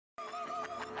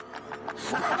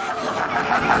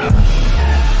G'day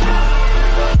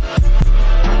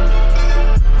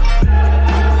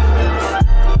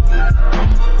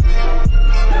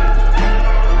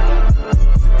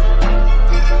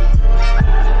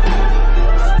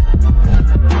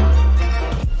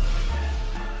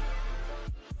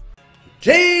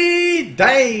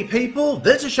people,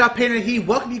 this is Sharpino here,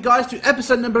 welcome you guys to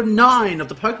episode number 9 of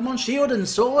the Pokemon Shield and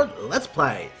Sword Let's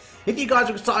Play. If you guys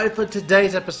are excited for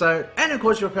today's episode, and of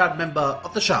course you're a proud member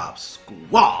of the Sharp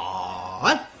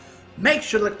Squad, make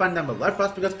sure to click the button down below for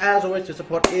us because as always your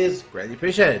support is greatly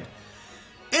appreciated.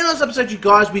 In last episode you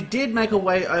guys, we did make our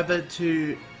way over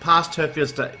to past Turffield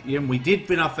Stadium, we did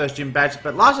win our first gym badge,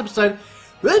 but last episode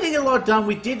really didn't get a lot done.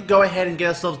 We did go ahead and get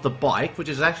ourselves the bike, which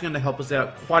is actually going to help us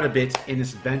out quite a bit in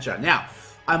this adventure. Now,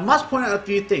 I must point out a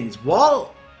few things.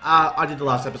 While I did the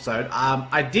last episode,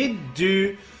 I did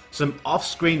do some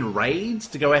off-screen raids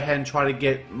to go ahead and try to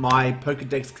get my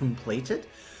Pokedex completed.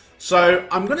 So,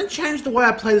 I'm going to change the way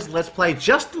I play this Let's Play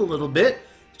just a little bit.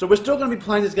 So, we're still going to be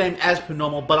playing this game as per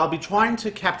normal, but I'll be trying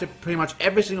to capture pretty much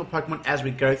every single Pokemon as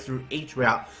we go through each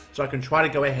route, so I can try to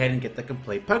go ahead and get the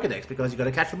complete Pokedex, because you've got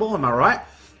to catch the ball, am I right?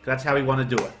 That's how we want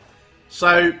to do it.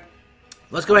 So,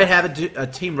 let's go ahead and have a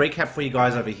team recap for you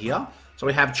guys over here. So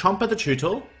we have Chomper the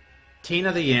Tootle,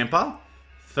 Tina the Yamper,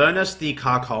 Furnace the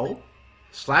Carcole,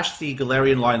 Slash the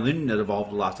Galarian Linoon that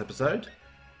evolved the last episode,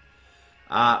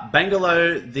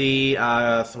 Bangalow the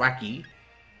Thwacky,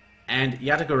 and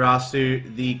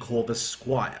Yatagarasu the Corvus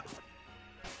Squire.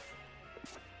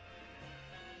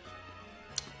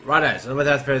 Righto, so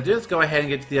without further ado, let's go ahead and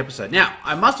get to the episode. Now,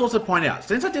 I must also point out,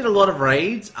 since I did a lot of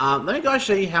raids, let me guys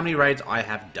show you how many raids I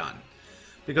have done.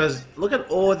 Because look at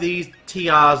all these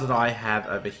TRs that I have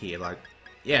over here. Like,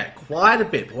 yeah, quite a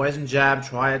bit. Poison Jab,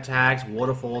 Tri-Attacks,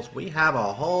 Waterfalls, we have a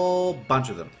whole bunch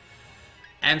of them.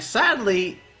 And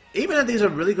sadly, even though these are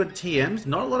really good TMs,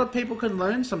 not a lot of people can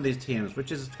learn some of these TMs,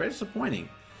 which is very disappointing.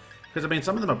 Because, I mean,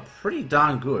 some of them are pretty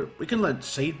darn good. We can learn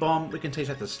Seed Bomb, we can teach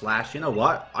that to Slash. You know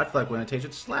what? I feel like we're going to teach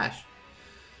it to Slash.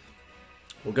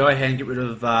 We'll go ahead and get rid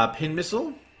of Pin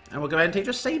Missile, and we'll go ahead and teach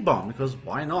a Seed Bomb, because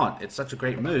why not? It's such a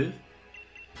great move.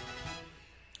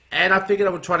 And I figured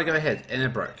I would try to go ahead, and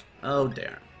it broke. Oh,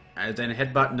 dear. And then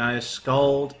Headbutt, no.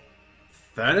 Scold.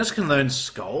 Furnace can learn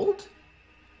Scold?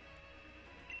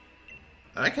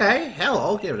 Okay, hell,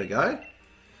 I'll give it a go.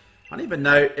 I don't even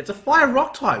know. It's a Fire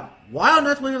Rock type. Why on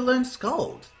earth would it learn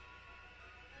Scold?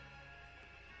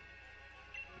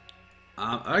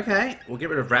 Okay, we'll get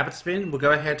rid of Rapid Spin. We'll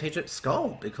go ahead and teach it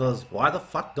Scold. Because why the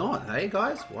fuck not? Hey,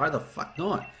 guys? Why the fuck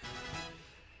not?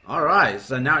 Alright,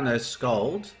 so now it knows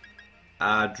Scold.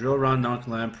 Drill Run, no one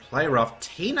can learn Play Rough.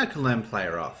 Tina can learn Play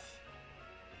Rough.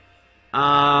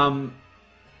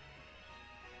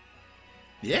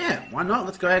 Yeah, why not?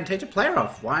 Let's go ahead and teach it Play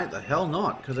Rough. Why the hell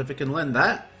not? Because if it can learn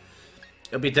that,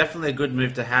 it'll be definitely a good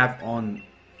move to have on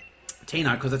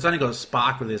Tina, because it's only got a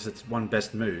Spark with this, it's one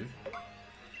best move.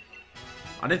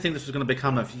 I didn't think this was going to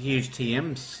become a huge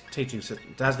TM teaching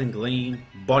system. Dazzling Gleam,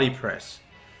 Body Press.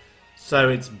 So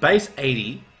it's base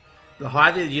 80. The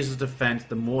higher the user's defense,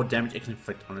 the more damage it can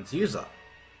inflict on its user.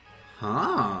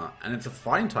 Huh, and it's a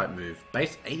fighting type move.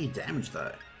 Base 80 damage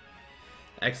though.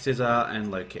 X Scissor and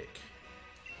Low Kick.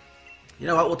 You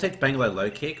know what, we'll take Bangalow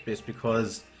Low Kick just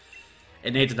because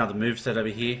it needs another moveset over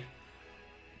here.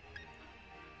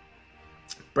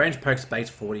 Branch Poke Space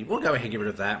 40. We'll go ahead and get rid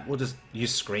of that. We'll just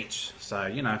use Screech. So,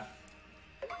 you know.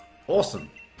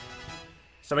 Awesome.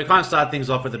 So we kind of started things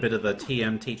off with a bit of a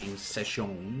TM teaching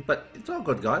session. But it's all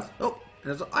good, guys. Oh,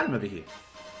 there's an item over here.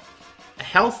 A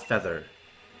Health Feather.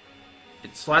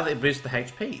 It slightly boosts the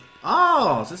HP.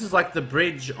 Oh, so this is like the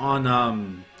bridge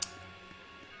on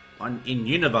in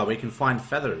Unova, we can find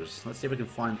feathers. Let's see if we can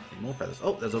find more feathers.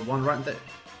 Oh, there's a one right there.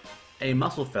 A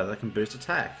Muscle Feather can boost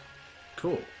attack.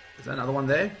 Cool. Is there another one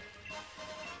there?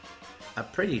 A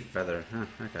Pretty Feather. Huh,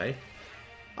 okay.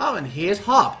 Oh, and here's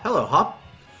Hop. Hello, Hop.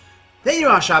 There you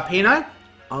are, Sharpino.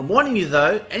 I'm warning you,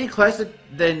 though. Any closer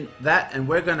than that, and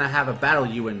we're going to have a battle,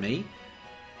 you and me.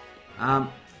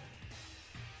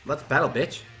 Let's battle,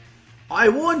 bitch. I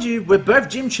warned you, we're both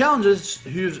gym challengers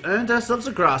who've earned ourselves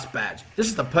a grass badge. This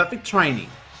is the perfect training.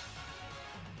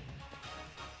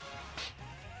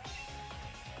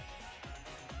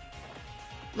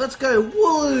 Let's go,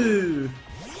 woo!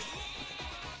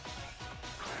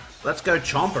 Let's go,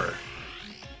 Chomper.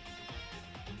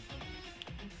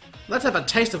 Let's have a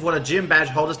taste of what a gym badge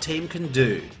holder's team can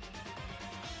do.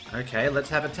 Okay, let's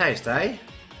have a taste, eh?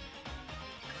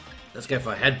 Let's go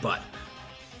for a headbutt.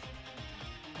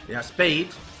 Yeah, speed.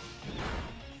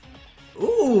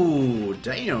 Ooh,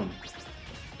 damn.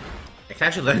 I can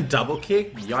actually learn double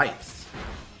kick? Yikes.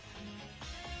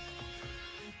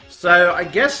 So I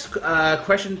guess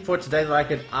question for today that I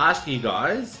could ask you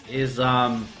guys is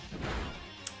let's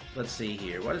see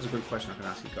here. What is a good question I can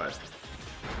ask you guys?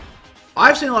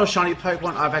 I've seen a lot of shiny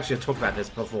Pokemon. I've actually talked about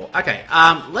this before. Okay,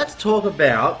 let's talk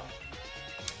about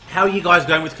how you guys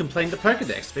going with completing the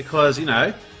Pokedex, because you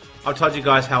know I've told you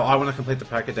guys how I want to complete the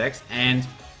Pokedex, and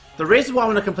the reason why I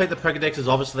want to complete the Pokedex is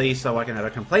obviously so I can have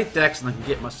a complete dex and I can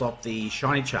get myself the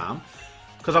shiny charm.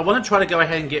 Because I want to try to go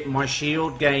ahead and get my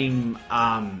Shield game,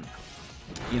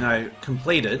 you know,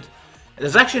 completed.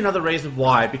 There's actually another reason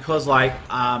why, because like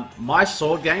my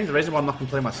Sword game, the reason why I'm not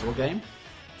completing my Sword game,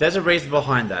 there's a reason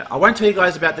behind that. I won't tell you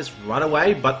guys about this right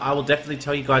away, but I will definitely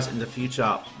tell you guys in the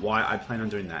future why I plan on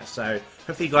doing that. So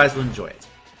hopefully you guys will enjoy it.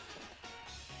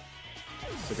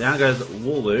 So down goes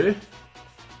Wooloo.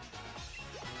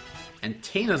 And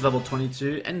Tina's level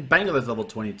 22, and Bangalore's level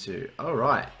 22.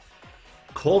 Alright.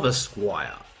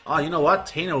 Corvisquire. Oh, you know what?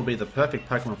 Tina will be the perfect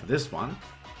Pokemon for this one.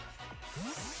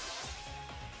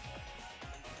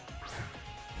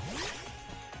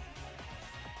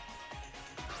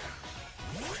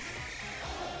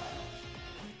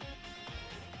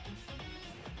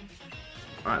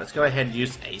 Alright, let's go ahead and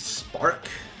use a Spark.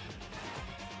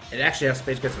 It actually has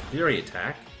speed against a Fury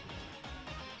attack.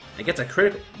 It gets a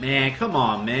critical... Man, come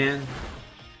on, man.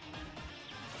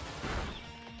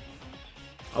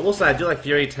 I will say I do like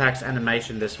Fury Attack's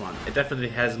animation, this one. It definitely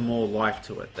has more life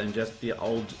to it than just the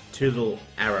old two little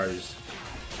arrows.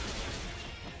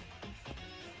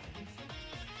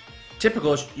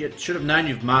 Typical, you should have known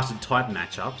you've mastered type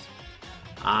matchups.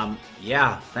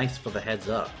 Yeah, thanks for the heads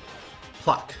up.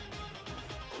 Pluck.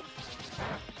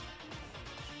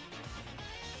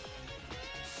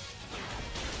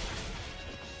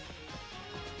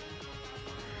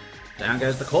 Down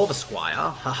goes the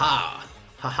Corvisquire. Haha.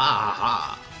 Ha ha ha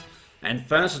ha. And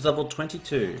Furnace is level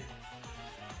 22.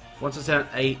 What's it sound?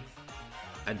 A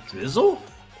Drizzle?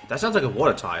 That sounds like a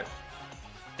water type.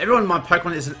 Everyone in my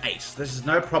Pokemon is an ace. This is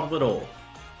no problem at all.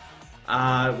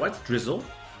 What's Drizzle?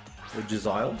 Or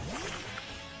Drizzile?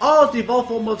 Oh, it's the evolved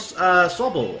form of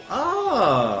Sobble.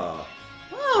 Oh.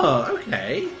 Oh,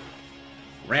 okay.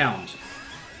 Round. Did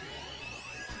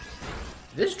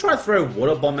they just try to throw a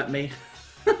water bomb at me?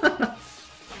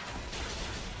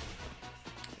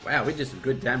 Wow, we did some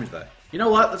good damage though. You know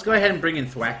what? Let's go ahead and bring in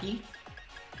Thwacky.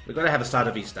 We've got to have a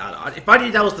starter v starter. If I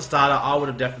knew that was the starter, I would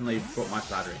have definitely brought my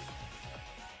starter in.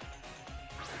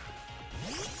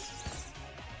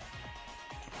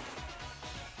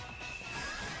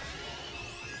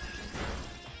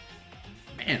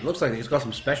 Man, it looks like he's got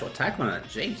some special attack on it.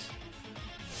 Jeez.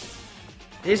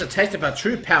 Here's a taste of our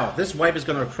true power. This wave is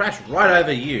going to crash right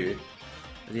over you.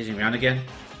 Is he using round again?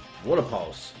 Water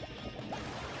Pulse.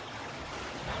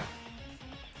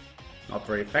 Not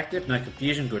very effective, no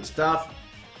confusion, good stuff.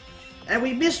 And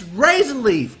we missed Razor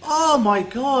Leaf! Oh my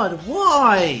god,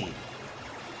 why?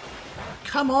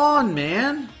 Come on,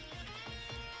 man!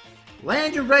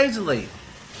 Land your Razor Leaf!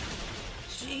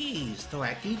 Jeez,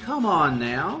 Thwacky, come on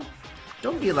now.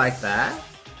 Don't be like that.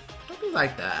 Don't be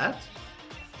like that.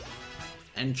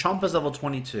 And Chompa's level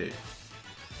 22.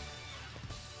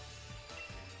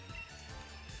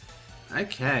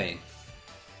 Okay.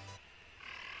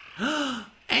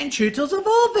 And Chewtle's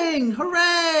evolving!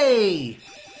 Hooray!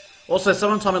 Also,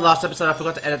 someone told me last episode I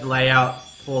forgot to edit the layout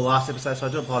for last episode, so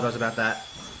I do apologize about that.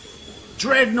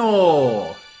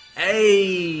 Drednaw!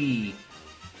 Hey!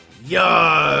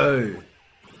 Yo!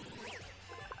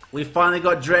 We finally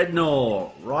got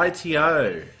Drednaw!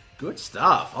 Rightio! Good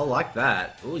stuff. I like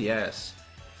that. Oh yes.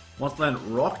 Wants to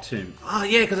learn Rock Tomb. Oh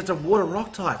yeah, because it's a water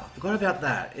rock type. I forgot about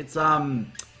that. It's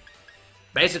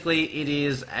basically, it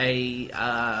is a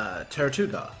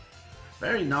Tortuga.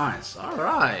 Very nice.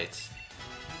 Alright.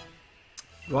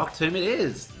 Rock Tomb it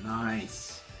is.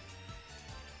 Nice.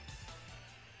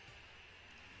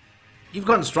 You've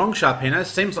gotten strong, Sharpino.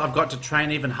 Seems I've got to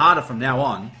train even harder from now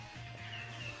on.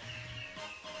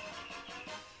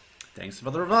 Thanks for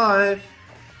the revive.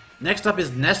 Next up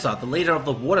is Nessa, the leader of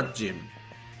the water gym.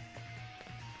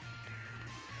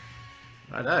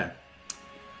 Righto.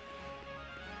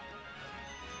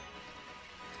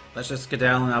 Let's just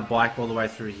skedaddle on our bike all the way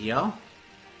through here.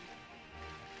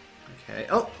 Okay.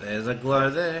 Oh, there's a glow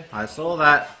there. I saw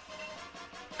that.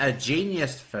 A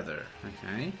genius feather.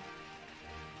 Okay.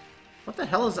 What the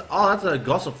hell is that? Oh, that's a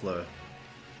Gossifleur.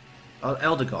 Oh,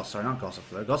 Elder Goss. Sorry, not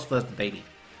Gossifleur. Gossifleur's the baby.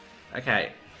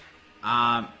 Okay.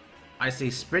 I see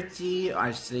Spritzy.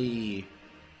 I see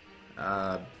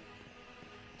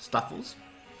Stuffles.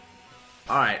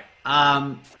 Alright.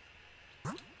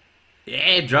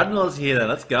 Yeah, Drednaw's here.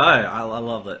 Let's go. I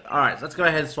love it. Alright, so let's go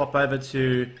ahead and swap over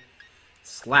to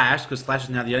Slash, because Slash is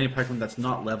now the only Pokemon that's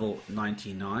not level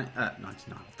 99. 99,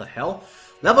 what the hell?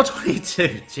 Level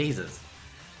 22, Jesus.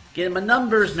 Getting my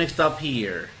numbers mixed up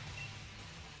here.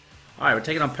 Alright, we're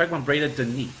taking on Pokemon breeder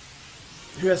Drednaw,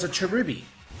 who has a Cherubi.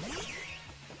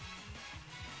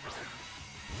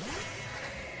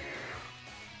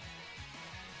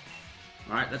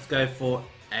 Alright, let's go for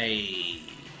a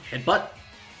Headbutt.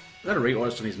 I've got to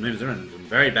reorder some of these moves, they're in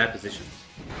very bad positions.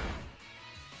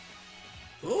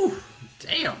 Ooh,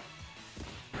 damn.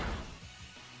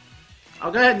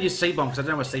 I'll go ahead and use Seed Bomb because I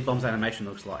don't know what Seed Bomb's animation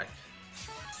looks like.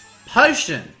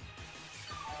 Potion!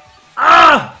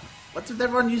 Ah! What's with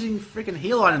everyone using freaking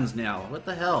heal items now? What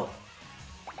the hell?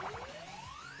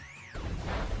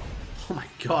 Oh my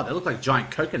god, they look like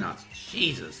giant coconuts.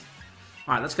 Jesus.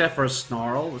 Alright, let's go for a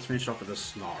Snarl. Let's finish off with a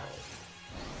Snarl.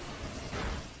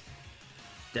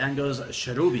 Down goes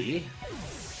Cherubi.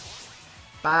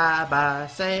 Bye bye,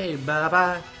 say bye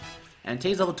bye. And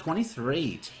T's level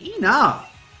 23. Tina!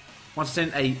 Wants to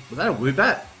send a. Was that a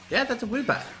Woobat? Yeah, that's a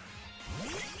Woobat.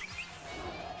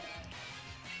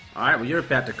 Alright, well, you're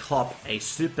about to cop a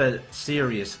super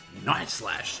serious Night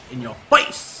Slash in your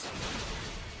face!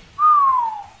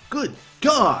 Good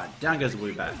God! Down goes the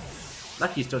Woobat.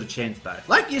 Lucky you stood a chance, though.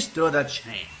 Like you stood a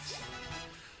chance.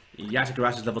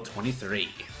 Yatagrass is level 23.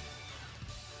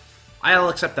 I'll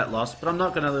accept that loss, but I'm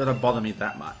not going to let it bother me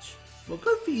that much. Well,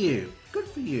 good for you. Good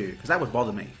for you, because that would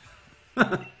bother me.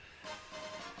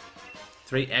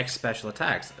 3x special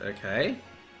attacks. Okay.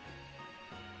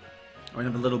 We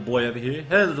have a little boy over here.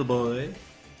 Hey, little boy.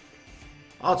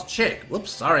 Oh, it's a chick.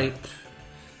 Whoops, sorry.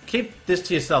 Keep this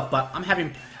to yourself, but I'm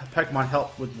having Pokemon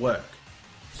help with work.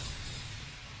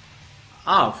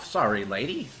 Oh, sorry,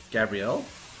 lady. Gabrielle.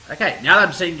 Okay, now that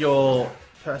I'm seeing your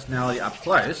personality up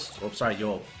close. Oops, sorry,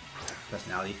 your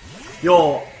personality.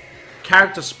 Your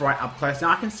character sprite up close. Now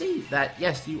I can see that,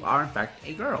 yes, you are in fact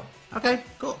a girl. Okay,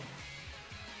 cool.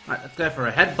 Alright, let's go for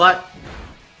a Headbutt.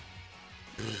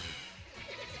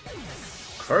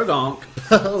 Kurgonk.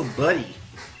 Oh, buddy.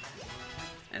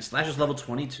 And Slash is level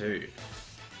 22.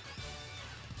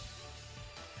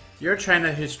 You're a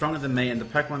trainer who's stronger than me and the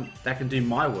Pokemon that can do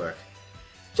my work.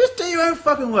 Just do your own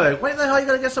fucking work. Why the hell you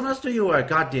gotta get someone else to do your work?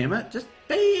 God damn it. Just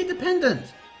be independent.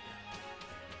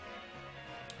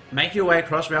 Make your way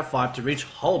across Route 5 to reach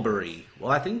Hulbury.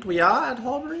 Well, I think we are at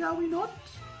Hulbury, are we not?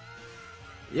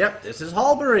 Yep, this is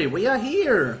Hulbury. We are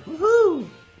here. Woohoo!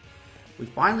 We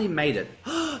finally made it.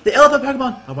 The elephant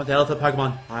Pokemon! I want the elephant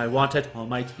Pokemon. I want it on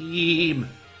my team.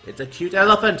 It's a cute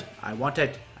elephant. I want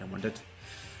it. I want it.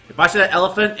 If I see that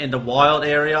elephant in the wild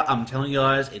area, I'm telling you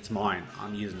guys, it's mine.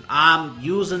 I'm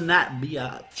using that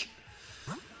biatch.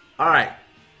 Alright.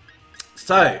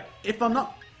 So, if I'm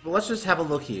not... Well, let's just have a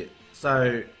look here.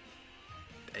 So...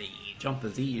 Hey,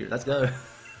 Jumper's here. Let's go.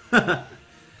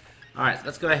 Alright, so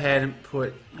let's go ahead and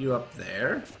put you up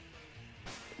there.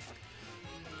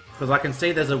 Because I can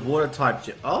see there's a water type...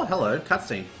 Oh, hello.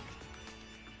 Cutscene.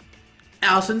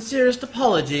 Our sincerest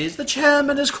apologies. The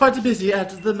chairman is quite busy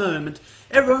at the moment.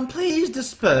 Everyone, please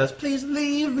disperse. Please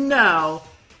leave now.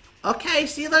 Okay,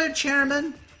 see you later,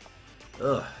 chairman.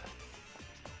 Ugh.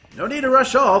 No need to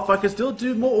rush off. I can still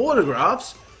do more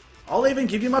autographs. I'll even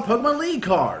give you my Pokemon League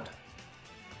card.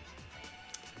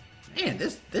 Man,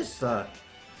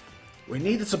 we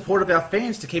need the support of our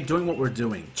fans to keep doing what we're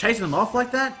doing. Chasing them off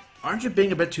like that? Aren't you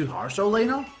being a bit too harsh,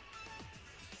 Olena?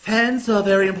 Fans are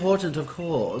very important, of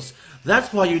course.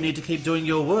 That's why you need to keep doing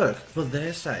your work, for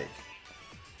their sake.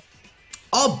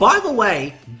 Oh, by the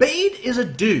way, Bede is a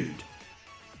dude.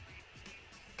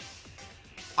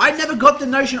 I never got the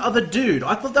notion of a dude.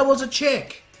 I thought that was a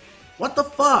chick. What the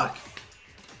fuck?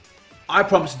 I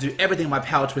promise to do everything in my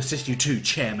power to assist you too,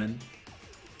 Chairman.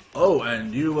 Oh,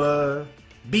 and you,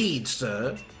 Bede,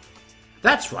 sir.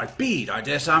 That's right, Bede. I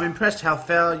dare say I'm impressed how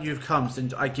far you've come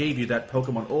since I gave you that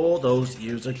Pokemon all those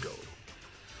years ago.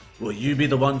 Will you be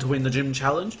the one to win the gym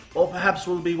challenge? Or perhaps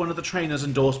will be one of the trainers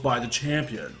endorsed by the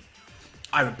champion?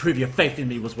 I would prove your faith in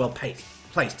me was well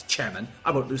placed, Chairman.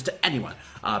 I won't lose to anyone.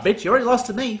 Bitch, you already lost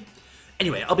to me.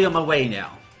 Anyway, I'll be on my way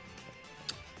now.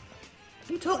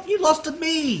 You lost to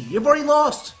me! You've already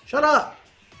lost! Shut up!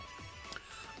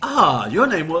 Ah, your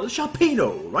name was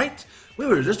Sharpino, right? We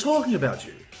were just talking about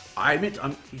you. I admit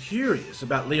I'm curious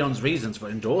about Leon's reasons for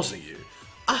endorsing you.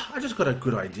 I just got a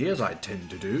good idea, as I tend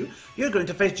to do. You're going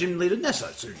to face gym leader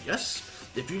Nessa soon, yes?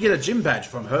 If you get a gym badge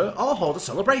from her, I'll hold a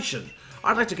celebration.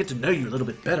 I'd like to get to know you a little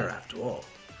bit better, after all.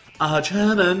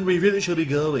 Chairman, we really should be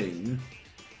going.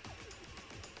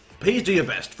 Please do your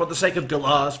best, for the sake of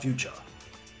Galar's future.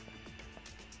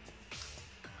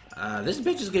 This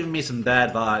bitch is giving me some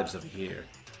bad vibes over here.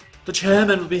 The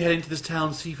chairman will be heading to this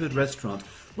town's seafood restaurant.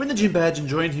 Win the gym badge and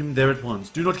join him there at once.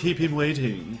 Do not keep him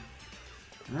waiting.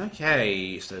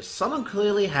 Okay, so someone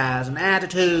clearly has an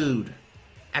attitude.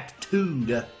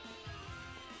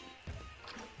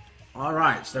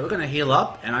 Alright, so we're going to heal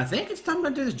up, and I think it's time to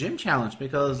do this gym challenge,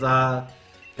 because,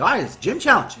 guys, gym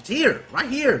challenge, it's here, right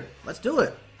here, let's do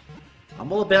it.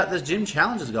 I'm all about this gym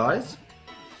challenges, guys.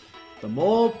 The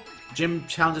more gym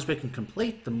challenges we can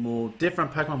complete, the more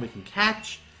different Pokemon we can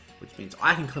catch, which means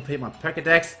I can complete my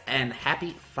Pokedex, and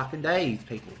happy fucking days,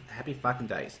 people, happy fucking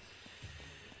days.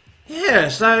 Yeah,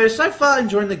 so far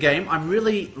enjoying the game. I'm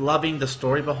really loving the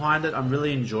story behind it. I'm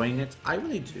really enjoying it. I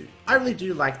really do. I really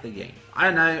do like the game. I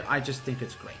don't know, I just think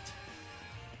it's great.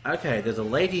 Okay, there's a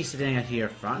lady sitting out here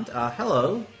front.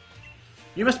 Hello.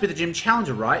 You must be the gym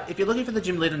challenger, right? If you're looking for the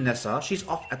gym leader Nessa, she's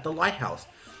off at the lighthouse.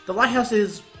 The lighthouse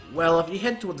is, well, if you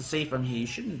head toward the sea from here, you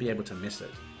shouldn't be able to miss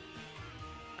it.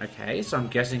 Okay, so I'm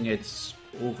guessing it's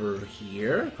over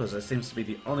here, because that seems to be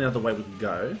the only other way we can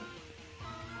go.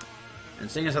 And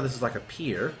seeing as how this is like a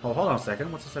pier... Oh, hold on a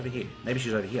second. What's this over here? Maybe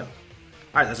she's over here.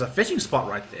 Alright, there's a fishing spot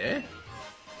right there.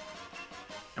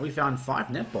 And we found 5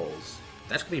 netballs.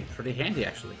 That's going to be pretty handy,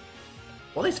 actually.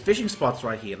 All these fishing spots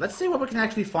right here. Let's see what we can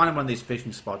actually find in one of these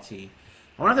fishing spots here.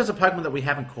 I wonder if there's a Pokemon that we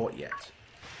haven't caught yet.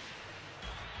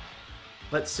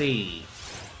 Let's see.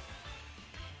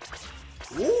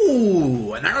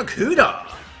 Ooh, an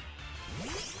Arrokuda!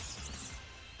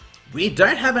 We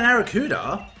don't have an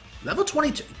Arrokuda. Level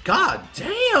 22. God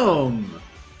damn!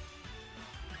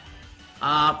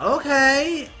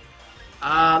 Okay.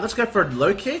 Let's go for a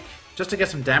low kick, just to get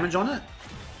some damage on it.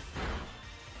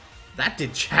 That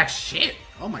did jack shit.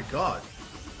 Oh my god.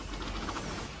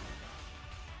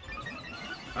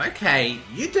 Okay,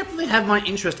 you definitely have my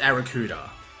interest, Arrokuda.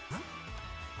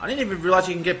 I didn't even realize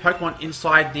you can get Pokemon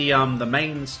inside the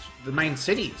main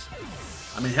cities.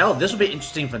 I mean, hell, this will be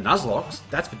interesting for Nuzlocke.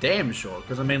 That's for damn sure.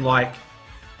 Because I mean, like,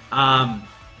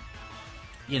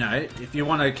 you know, if you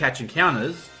want to catch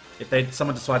encounters, if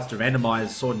someone decides to randomize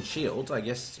Sword and Shield, I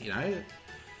guess, you know.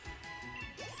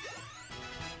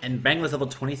 And Bangla's level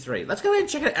 23. Let's go ahead and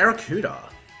check out Arrokuda.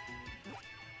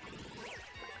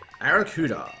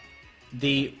 Arrokuda,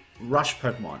 the rush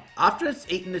Pokemon. After it's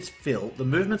eaten its fill, the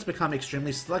movements become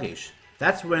extremely sluggish.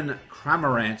 That's when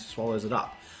Cramorant swallows it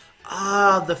up.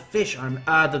 Ah, the fish.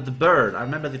 The bird. I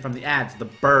remember from the ads. The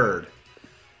bird.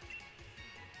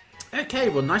 Okay,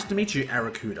 well, nice to meet you,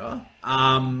 Arrokuda.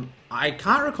 I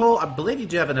can't recall. I believe you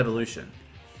do have an evolution.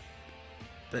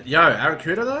 But yo,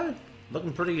 Arrokuda though,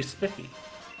 looking pretty spiffy.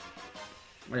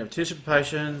 We have 2 super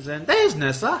potions, and there's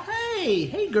Nessa.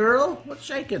 Hey girl, what's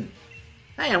shaking?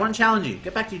 Hey, I want to challenge you.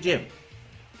 Get back to your gym.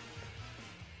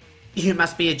 You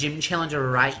must be a gym challenger,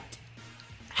 right?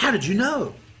 How did you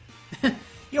know?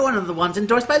 You're one of the ones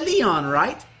endorsed by Leon,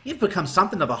 right? You've become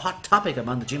something of a hot topic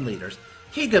among the gym leaders.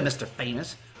 Here you go, Mr.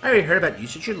 Famous. I already heard about you,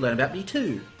 so you should learn about me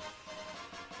too.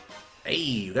 Hey,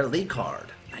 you got a lead card.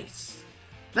 Nice.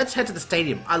 Let's head to the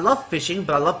stadium. I love fishing,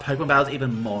 but I love Pokemon battles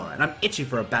even more, and I'm itching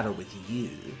for a battle with you.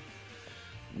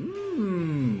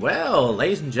 Well,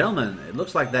 ladies and gentlemen, it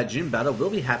looks like that gym battle will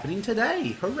be happening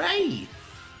today. Hooray!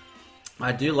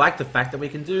 I do like the fact that we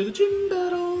can do the gym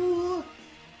battle.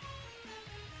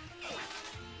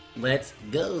 Let's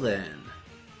go then.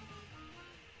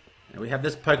 And we have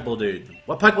this Pokeball dude.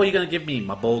 What Pokeball are you going to give me,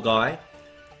 my ball guy?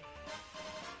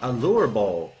 A lure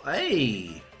ball.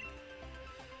 Hey!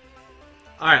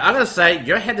 Alright, I gotta say,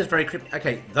 your head is very creepy.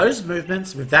 Okay, those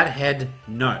movements with that head,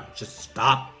 no. Just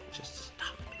stop. Just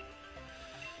stop.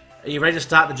 Are you ready to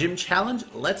start the gym challenge?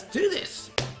 Let's do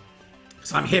this.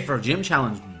 So I'm here for a gym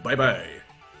challenge, baby.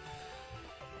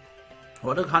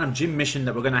 What a kind of gym mission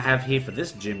that we're going to have here for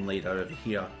this gym leader over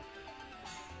here.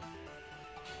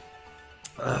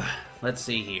 Let's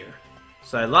see here.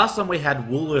 So last time we had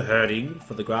Wooloo herding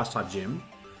for the grass type gym.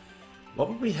 What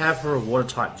would we have for a water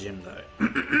type gym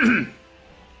though?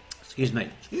 Excuse me.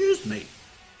 Excuse me.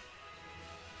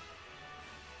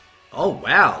 Oh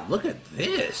wow, look at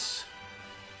this.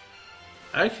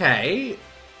 Okay.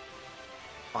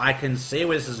 I can see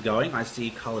where this is going. I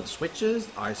see coloured switches.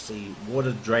 I see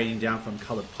water draining down from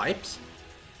coloured pipes.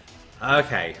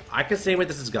 Okay, I can see where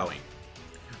this is going.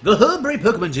 The Hulbury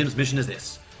Pokemon Gym's mission is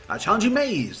this. A challenging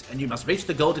maze, and you must reach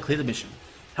the goal to clear the mission.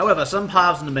 However, some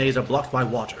paths in the maze are blocked by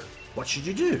water. What should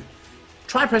you do?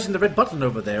 Try pressing the red button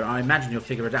over there. I imagine you'll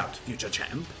figure it out, future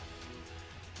champ.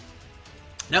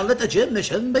 Now let the gym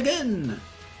mission begin.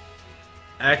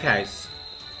 Okay.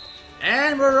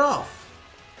 And we're off.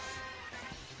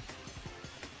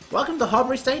 Welcome to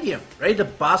Hulbury Stadium. Ready to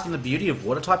bask in the beauty of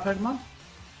water-type Pokemon?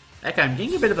 Okay, I'm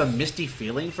getting a bit of a Misty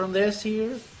feeling from this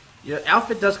here. Your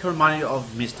outfit does remind you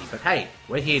of Misty, but hey,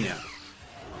 we're here now.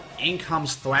 In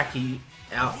comes Thwacky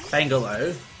out.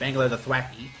 Bangalow. Bangalow the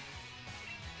Thwacky.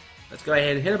 Let's go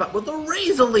ahead and hit him up with the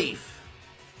Razor Leaf.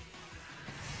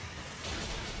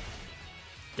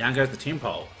 Down goes the Toon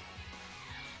Pole.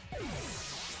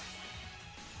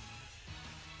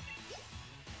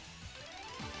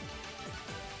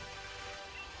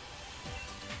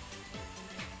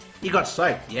 You got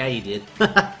soaked. Yeah, you did.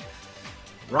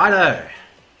 Righto.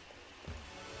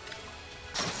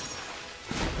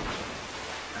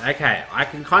 Okay, I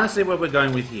can kind of see where we're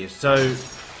going with here. So,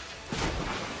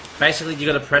 basically you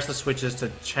got to press the switches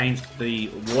to change the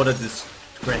water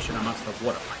discretion amongst the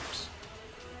water pipes.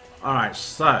 Alright,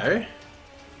 so...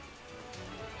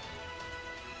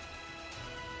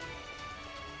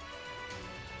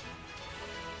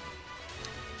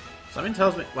 something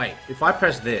tells me... wait, if I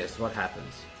press this, what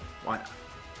happens? Why?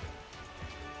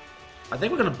 I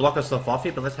think we're going to block ourselves off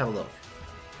here, but let's have a look.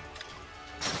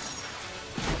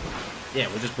 Yeah,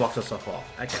 we just blocked ourselves off.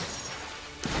 Okay.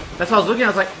 That's what I was looking at. I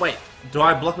was like, wait, do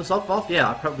I block myself off? Yeah,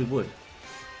 I probably would.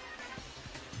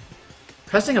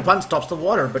 Pressing a button stops the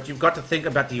water, but you've got to think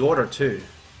about the order too.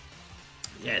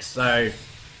 Yes, so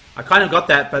I kind of got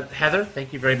that, but Heather,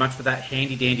 thank you very much for that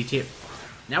handy dandy tip.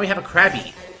 Now we have a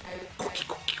Krabby.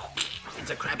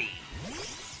 It's a Krabby.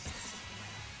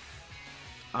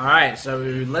 Alright, so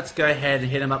let's go ahead and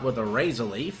hit him up with a Razor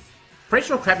Leaf. Pretty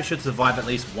sure Krabby should survive at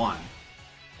least one.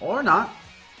 Or not.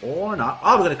 Or not.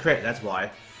 Oh, we're going to crit, that's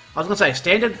why. I was going to say,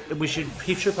 standard,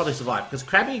 he should probably survive. Because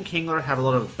Krabby and Kingler have a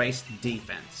lot of base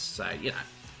defense. So, you know.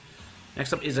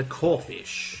 Next up is a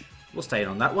Corfish. We'll stay in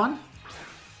on that one.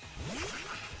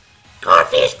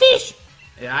 Corfish fish!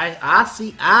 Yeah, I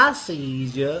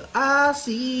sees ya. I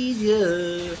sees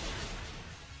ya.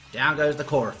 Down goes the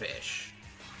Corfish.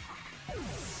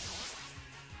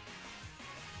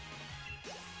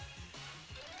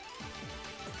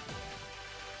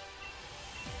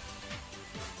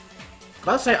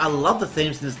 Gotta say, I love the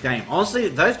themes in this game. Honestly,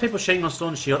 those people shitting on Sword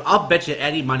and Shield, I'll bet you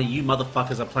any money you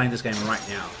motherfuckers are playing this game right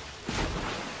now.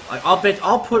 Like,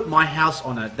 I'll put my house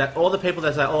on it that all the people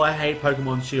that say, oh, I hate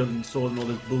Pokemon Shield and Sword and all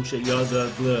this bullshit, you're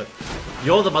the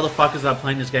motherfuckers that are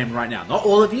playing this game right now. Not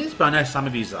all of you, but I know some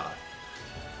of you are.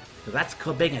 So that's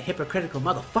called being a hypocritical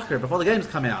motherfucker before the games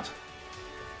come out.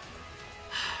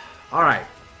 Alright,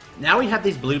 now we have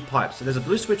these blue pipes. So there's a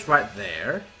blue switch right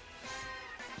there.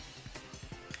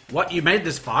 What, you made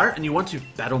this far and you want to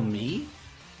battle me?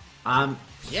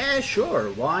 Yeah, sure,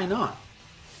 why not?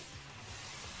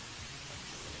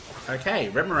 Okay,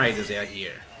 Remoraid's out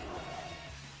here.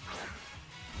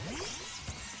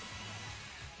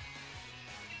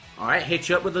 Alright, hit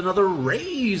you up with another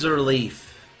Razor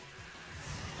Leaf.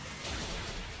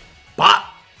 But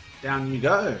down you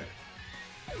go.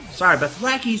 Sorry, but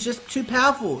Thwacky's just too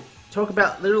powerful. Talk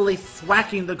about literally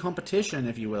thwacking the competition,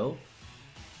 if you will.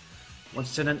 Let's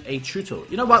send in a Chuto.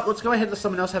 You know what? Let's go ahead and let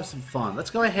someone else have some fun. Let's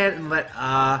go ahead and let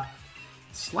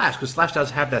Slash, because Slash does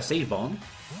have that Seed Bomb.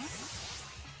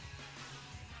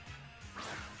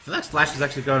 So that Slash is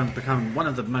actually going to become one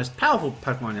of the most powerful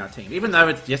Pokemon in our team. Even though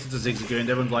it's, yes, it's a Zigzagoon,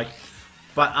 everyone's like...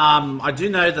 But I do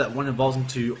know that when it evolves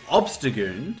into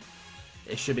Obstagoon,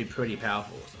 it should be pretty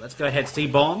powerful. So let's go ahead,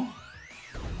 Seed Bomb.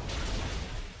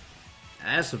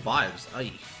 And it survives.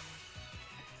 Aye.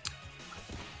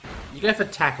 You go for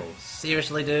Tackle.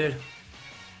 Seriously, dude?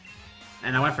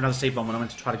 And I went for another Seed Bomb when I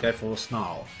went to try to go for a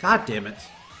Snarl. God damn it.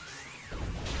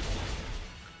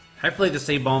 Hopefully the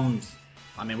Seed Bombs...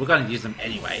 I mean, we're going to use them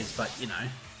anyways, but, you know.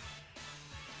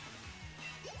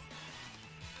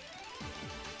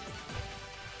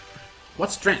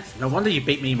 What strength? No wonder you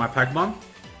beat me, my Pokemon.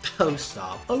 Oh,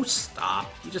 stop. Oh,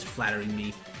 stop. You're just flattering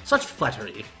me. Such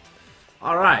flattery.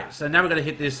 Alright, so now we're going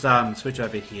to hit this switch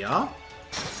over here. And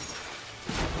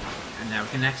now we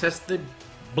can access the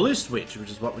blue switch,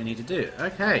 which is what we need to do.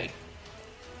 Okay.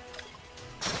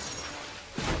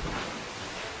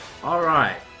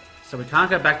 Alright. So we can't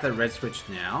go back to the red switch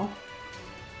now.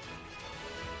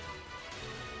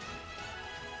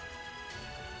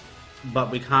 But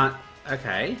we can't...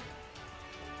 Okay.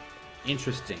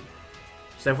 Interesting.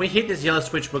 So if we hit this yellow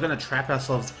switch, we're going to trap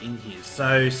ourselves in here.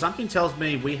 So something tells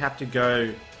me we have to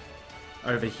go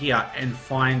over here and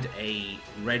find a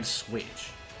red switch.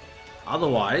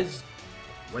 Otherwise,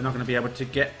 we're not going to be able to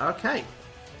get... Okay.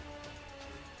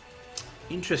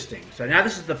 Interesting. So now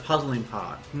this is the puzzling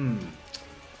part.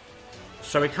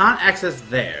 So we can't access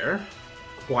there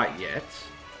quite yet.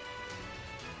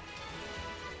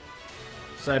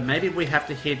 So maybe we have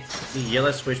to hit the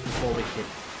yellow switch before we hit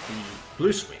the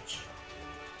blue switch.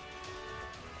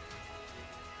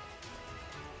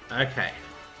 Okay.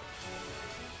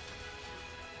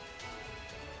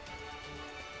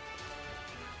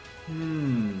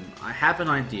 I have an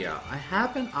idea.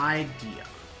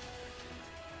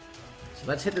 So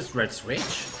let's hit this red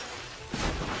switch.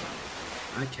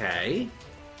 Okay.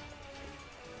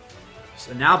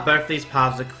 So now both these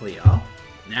paths are clear.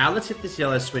 Now let's hit this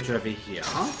yellow switch over here.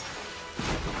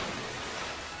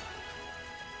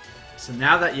 So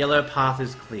now that yellow path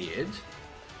is cleared.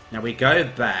 Now we go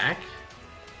back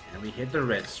and we hit the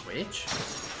red switch.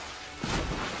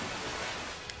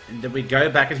 And then we go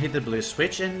back and hit the blue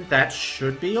switch, and that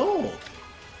should be all.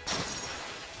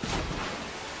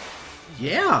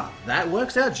 Yeah, that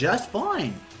works out just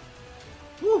fine.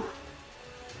 Whew.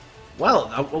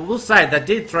 Well, I will say, that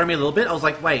did throw me a little bit. I was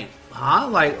like, wait, huh?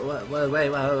 Like,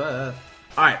 wait.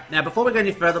 Alright, now before we go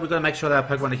any further, we've got to make sure that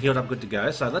our Pokemon are healed up good to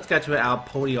go. So let's go to our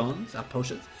potions.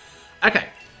 Okay,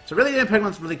 so really the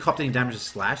Pokemon's really copped any damage to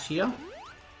Slash here.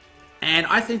 And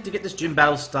I think to get this gym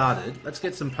battle started, let's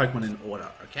get some Pokemon in order,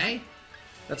 okay?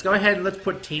 Let's go ahead and let's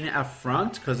put Tina up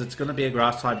front, because it's going to be a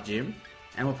Grass-type gym.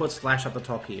 And we'll put Slash up the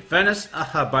top here. Furnace,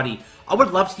 buddy, I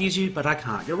would love to use you, but I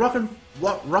can't. You're rock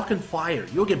and fire.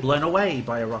 You'll get blown away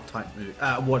by a rock-type move,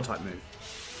 water-type move.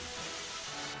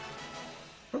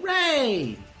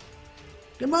 Hooray!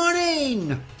 Good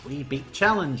morning! We beat the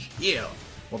challenge. Yeah.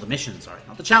 Well, the mission, sorry.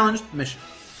 Not the challenge, the mission.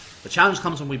 The challenge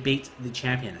comes when we beat the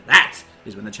champion. That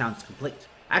is when the challenge is complete.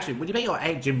 Actually, when you beat your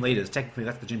 8 gym leaders, technically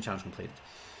that's the gym challenge completed.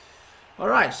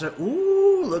 Alright, so,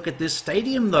 ooh, look at this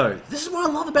stadium though. This is what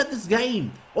I love about this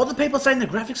game. All the people saying the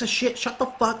graphics are shit, shut the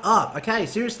fuck up. Okay,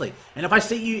 seriously. And if I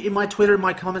see you in my Twitter, in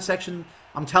my comment section,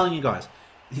 I'm telling you guys,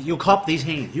 you'll cop these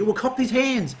hands. You will cop these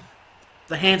hands.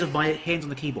 The hands of my hands on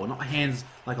the keyboard, not my hands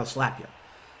like I'll slap you.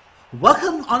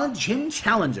 Welcome on a gym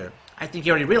challenger. I think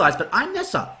you already realized, but I'm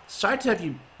Nessa. Sorry to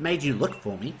have made you look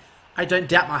for me. I don't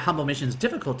doubt my humble mission's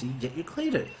difficulty, yet you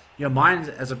cleared it. Your mind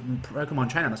as a Pokemon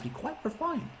trainer must be quite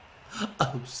refined.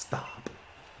 Oh, stop.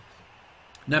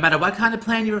 No matter what kind of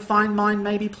plan your refined mind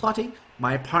may be plotting,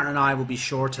 my partner and I will be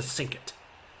sure to sink it.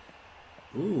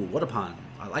 Ooh, what a pun.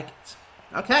 I like it.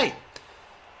 Okay.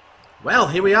 Well,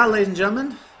 here we are, ladies and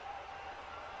gentlemen.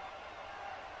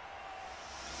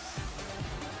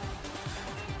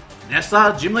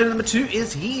 Nessa, gym leader number 2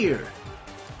 is here.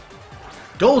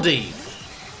 Goldie.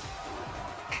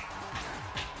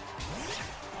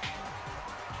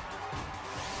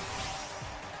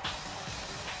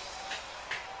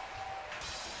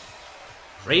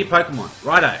 Three Pokemon.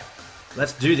 Righto.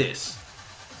 Let's do this.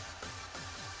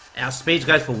 Our speed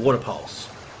goes for Water Pulse.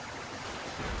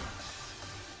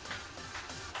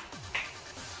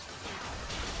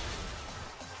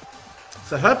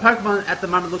 So her Pokemon at the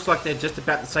moment looks like they're just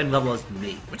about the same level as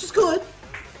me, which is good.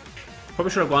 Probably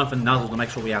should have gone for Nuzzle to make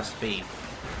sure we outspeed.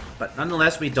 But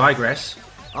nonetheless, we digress.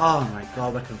 Oh my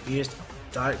god, we're confused.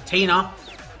 Tina!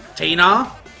 Tina!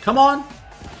 Come on!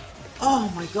 Oh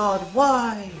my god,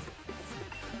 why?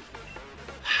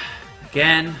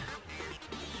 Again.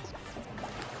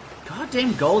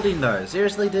 Goddamn Golding though.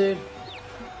 Seriously, dude?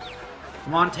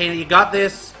 Come on, Tina, you got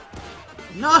this.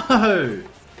 No!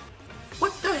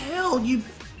 What the hell? You...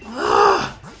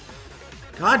 Ugh.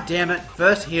 God damn it.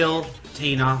 First heal,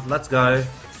 Tina. Let's go.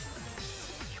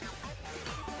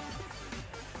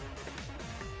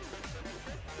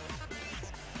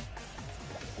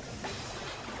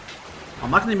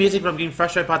 I'm liking the music, but I'm getting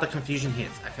frustrated by the confusion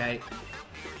hits, okay?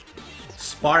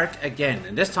 Spark again.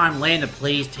 And this time land it,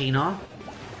 please, Tina.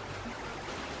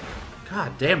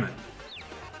 God damn it.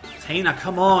 Tina,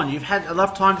 come on. You've had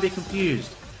enough time to be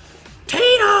confused.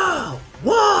 Tina!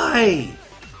 Why?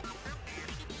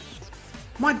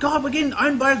 My god, we're getting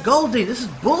owned by a Goldie. This is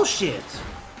bullshit.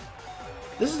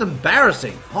 This is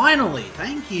embarrassing. Finally.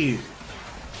 Thank you.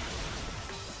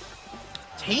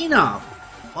 Tina.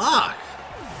 Fuck.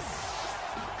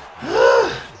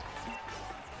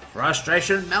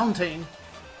 Frustration mounting.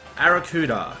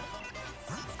 Arrokuda.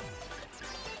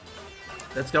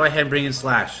 Let's go ahead and bring in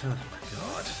Slash. Oh my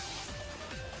god.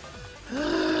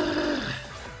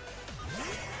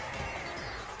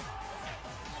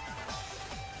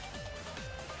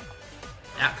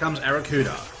 Out comes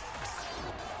Arrokuda,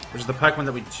 which is the Pokemon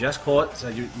that we just caught. So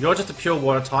you're just a pure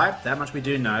water type. That much we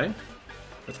do know.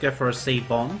 Let's go for a Seed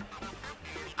Bomb.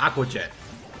 Aqua Jet.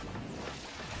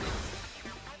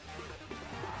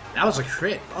 That was a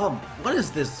crit. Oh, what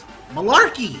is this?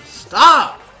 Malarkey!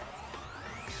 Stop!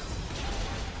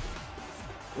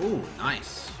 Ooh,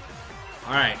 nice.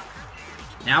 Alright.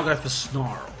 Now go for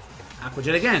Snarl. Aqua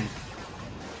Jet again.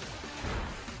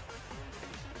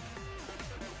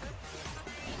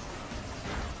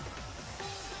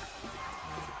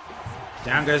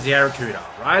 Down goes the Arrokuda.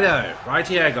 Righto. Right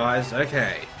here, guys.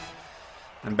 Okay.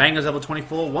 And Banger's level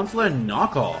 24. Wants to learn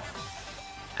Knockoff.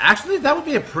 Actually, that would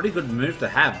be a pretty good move to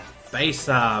have. Base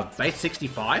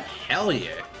 65? Hell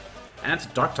yeah. And it's a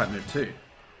dark type move too.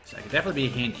 So it could definitely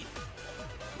be handy.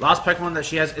 Last Pokemon that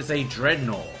she has is a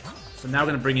Drednaw. So now we're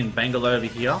going to bring in Bengal over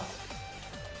here.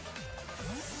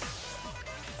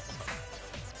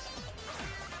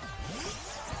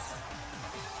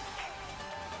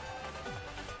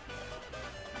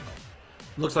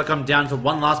 Looks like I'm down to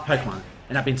one last Pokemon,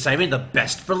 and I've been saving the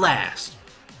best for last.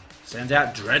 Send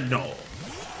out Drednaw.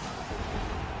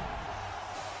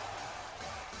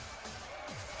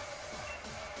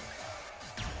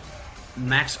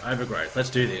 Max Overgrowth.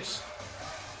 Let's do this.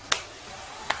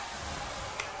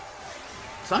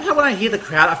 Somehow when I hear the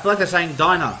crowd, I feel like they're saying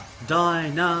Dyna.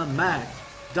 Dynamax.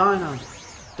 Dyna.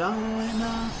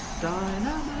 Dyna.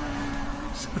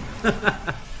 Dynamax.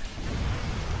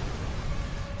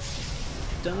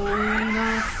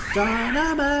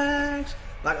 Dynamax.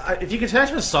 Like, if you could turn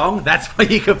to a song, that's what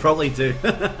you could probably do.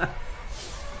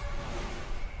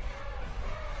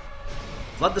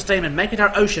 Flood the steam and make it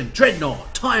our ocean. Drednaw.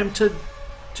 Time to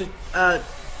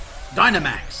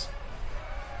Dynamax.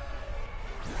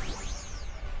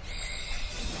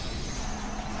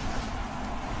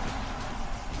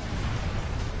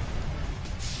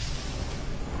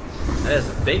 There's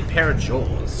a big pair of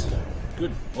jaws.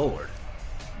 Good lord.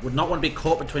 Would not want to be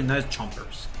caught between those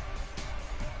chompers.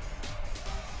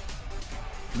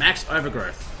 Max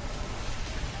Overgrowth.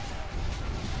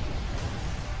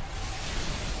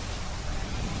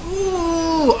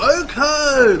 Ooh,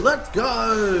 Oko! Let's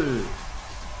go!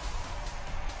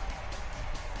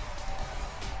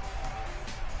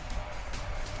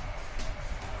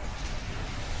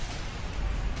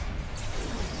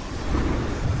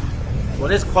 Well,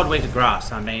 it is quad weak to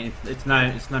grass. I mean, it's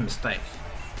no mistake.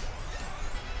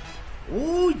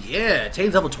 Ooh, yeah,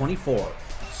 team's level 24.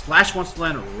 Slash wants to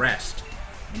learn Rest.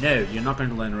 No, you're not going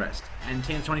to learn Rest. And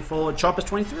team's 24, Chop is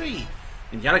 23.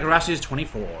 And Yadagarasi is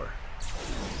 24.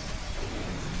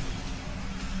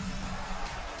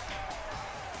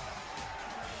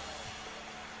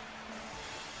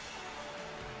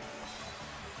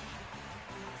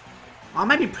 I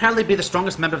may proudly be the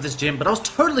strongest member of this gym, but I was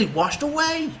totally washed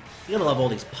away. You gotta love all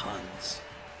these puns.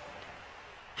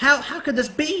 How could this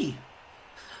be?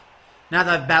 Now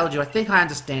that I've battled you, I think I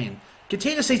understand.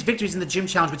 Continue to seize victories in the gym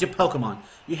challenge with your Pokemon.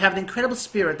 You have an incredible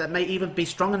spirit that may even be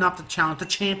strong enough to challenge the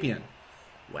champion.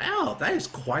 Wow, that is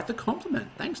quite the compliment.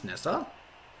 Thanks, Nessa.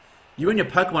 You and your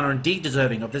Pokemon are indeed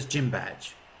deserving of this gym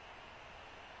badge.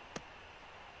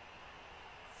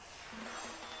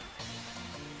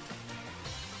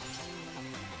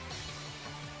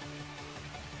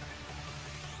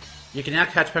 You can now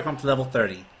catch Pokemon to level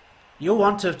 30. You'll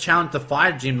want to challenge the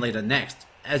Fire Gym Leader next,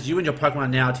 as you and your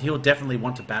Pokemon now, he'll definitely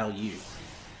want to battle you.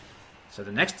 So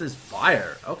the next is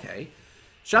Fire. Okay.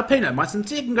 Sharpino, my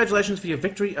sincere congratulations for your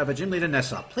victory over Gym Leader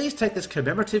Nessa. Please take this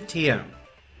commemorative TM.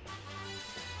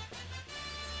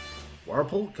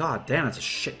 Whirlpool? God damn, it's a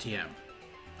shit TM.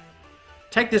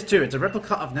 Take this too, it's a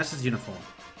replica of Nessa's uniform.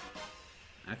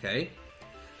 Okay.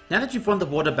 Now that you've won the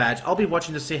water badge, I'll be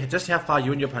watching to see just how far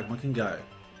you and your Pokemon can go.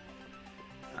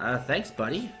 Thanks,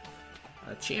 buddy.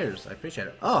 Cheers, I appreciate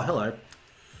it. Oh, hello.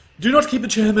 Do not keep the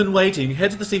chairman waiting. Head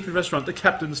to the seafood restaurant, the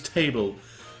captain's table.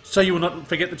 So you will not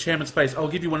forget the chairman's face. I'll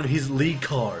give you one of his league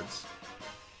cards.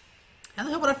 How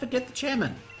the hell would I forget the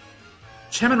chairman?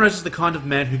 Chairman Rose is the kind of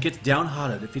man who gets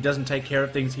downhearted if he doesn't take care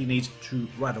of things he needs to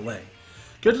right away.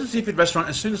 Go to the seafood restaurant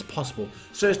as soon as possible,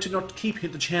 so as to not keep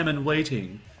the chairman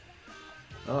waiting.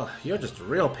 Oh, you're just a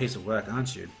real piece of work,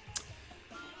 aren't you?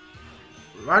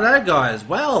 Righto, guys.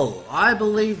 Well, I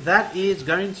believe that is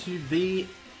going to be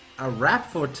a wrap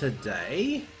for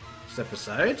today's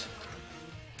episode.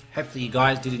 Hopefully you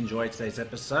guys did enjoy today's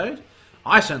episode.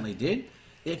 I certainly did.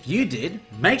 If you did,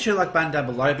 make sure to like button down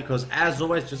below, because as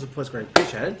always, your support is greatly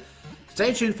appreciated.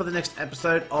 Stay tuned for the next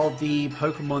episode of the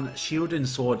Pokemon Shield and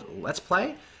Sword Let's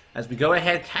Play, as we go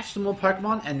ahead, catch some more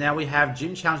Pokemon, and now we have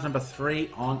Gym Challenge number 3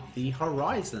 on the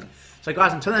horizon. So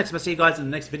guys, until next time, I'll see you guys in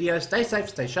the next video. Stay safe,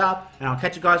 stay sharp, and I'll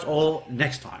catch you guys all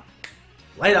next time.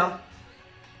 Later!